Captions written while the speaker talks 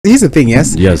here's the thing,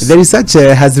 yes? Yes. The research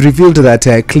has revealed that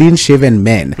clean-shaven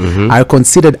men are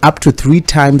considered up to 3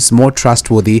 times more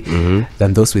trustworthy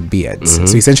than those with beards.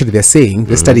 So essentially they're saying,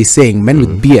 this study is saying men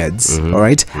with beards, all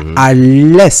right, are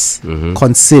less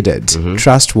considered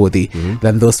trustworthy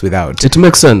than those without. It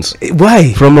makes sense.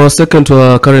 Why? From our second to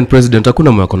our current president,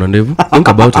 hakuna mwenye akona ndevu. Think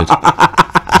about it.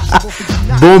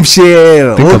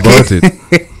 Bombshell. Think about it.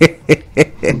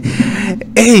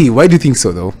 Hey, why do you think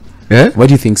so though? Yeah? Why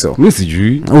do you think so? Mimi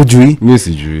sijui. Ujui? Mimi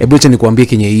sijui. Hebu acha nikwambie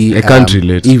kenye hii I can't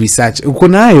relate. Hii research. Uko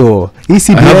nayo. Hii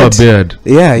si I have a beard.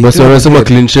 Yeah. But so wanasema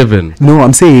clean shaven. No,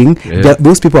 I'm saying that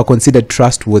those people are considered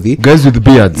trustworthy. Guys with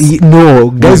beards. No,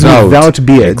 guys without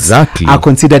beards exactly are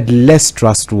considered less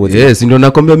trustworthy. Yes, ndio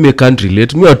nakwambia mimi can't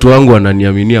relate. Mimi watu wangu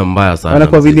wananiaminia mbaya sana.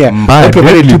 Wanakuaminia. Mbaya.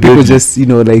 Two people just, you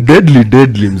know, like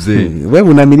deadly mzee. Wewe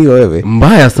unaaminiwa wewe?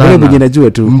 Mbaya sana. Wewe mwenye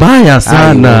najua tu. Mbaya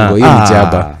sana. Hiyo ni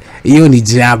jaba. Hiyo ni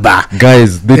jaba.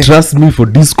 Guys, they trust me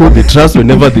for disco. They trust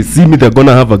whenever they see me, they're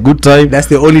gonna have a good time. That's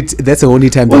the only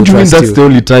time what they trust you. That's the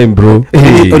only time, bro.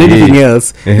 On anything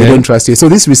else, they don't trust you. So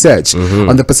this research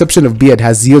on the perception of beard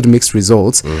has yielded mixed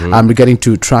results regarding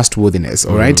to trustworthiness.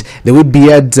 All right, the way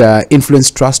beard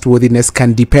influence trustworthiness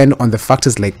can depend on the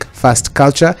factors like first,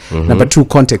 culture. Number 2,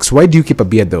 context. Why do you keep a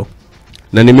beard though?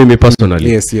 Nani mimi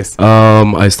personally? Yes.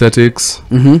 Aesthetics.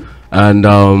 And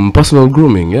personal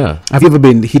grooming, yeah. Have you ever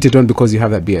been hitted on because you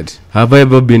have that beard? Have I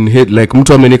ever been hit like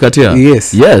mtu amenikatia?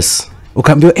 Yes.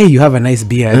 Ukamwambia, hey, you have a nice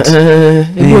beard.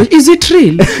 Is it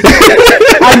real?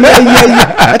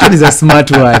 That one is a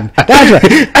smart one.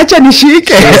 Acha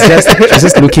nishike. She's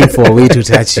just looking for a way to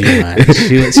touch you, man.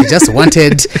 She just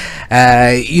wanted,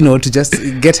 you know, to just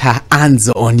get her hands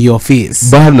on your face.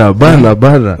 Bana.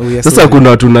 Oh, yes, Sasa kuna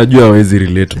watu najua hawezi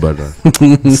relate bana.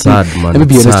 Sad man.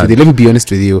 Let me be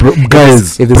honest with you.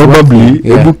 Guys, probably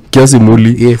hebu kiasi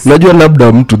muli. Unajua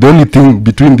labda mtu, the only thing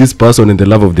between this person and the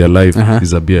love of their life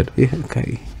is a beard.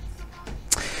 Okay.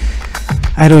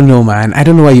 I don't know, man. I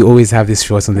don't know why you always have these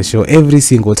shows on the show every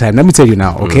single time. Let me tell you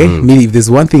now, okay? Me, if there's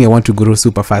one thing I want to grow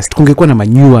super fast, kungekuwa na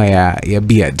manure ya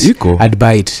beard, I'd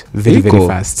buy it very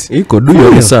fast. Do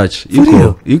your research.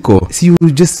 So you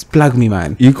just plug me,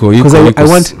 man. Because I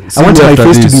want my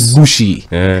face to be bushy.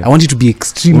 I want it to be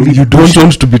extremely You don't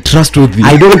want to be trustworthy.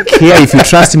 I don't care if you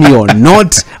trust me or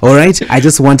not, all right? I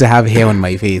just want to have hair on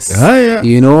my face.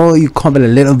 You know, you comb it a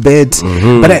little bit.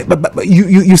 But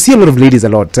you see a lot of ladies a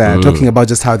lot talking about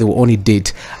just how they will only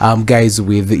date guys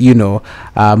with, you know,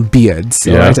 beards,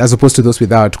 right, as opposed to those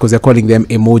without, because they're calling them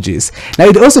emojis. Now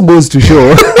it also goes to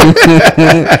show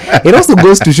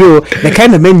the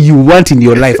kind of men you want in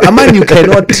your life, a man you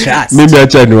cannot trust. Maybe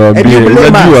acha niwaambie,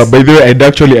 by the way,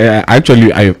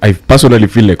 I personally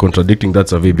feel like contradicting that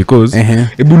survey, because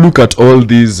if you look at all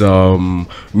these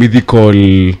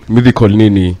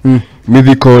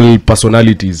mythical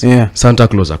personalities, Santa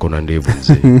Claus akona ndevu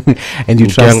mzee. And you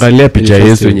trust. Ukiangalia picha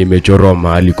Yesu yenye imechorwa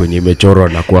mahali kwenye imechorwa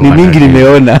na kwa ni mingi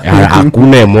nimeona.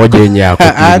 Hakuna moja yenye ako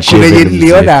clean-shaven.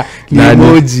 Niliona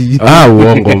emoji.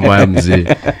 Uongo mbaya mzee.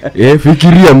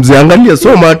 Fikiria mzee, angalia,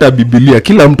 soma hata Biblia,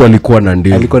 kila mtu alikuwa na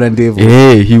ndevu.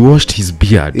 He washed his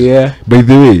beard. By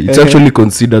the way, it's actually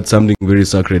considered something very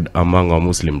sacred among our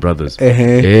Muslim brothers.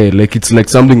 Like it's like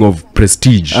something of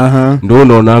prestige. Ndio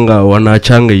unaonanga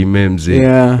wanachanga ime mzee.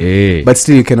 But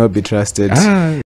still you cannot be trusted.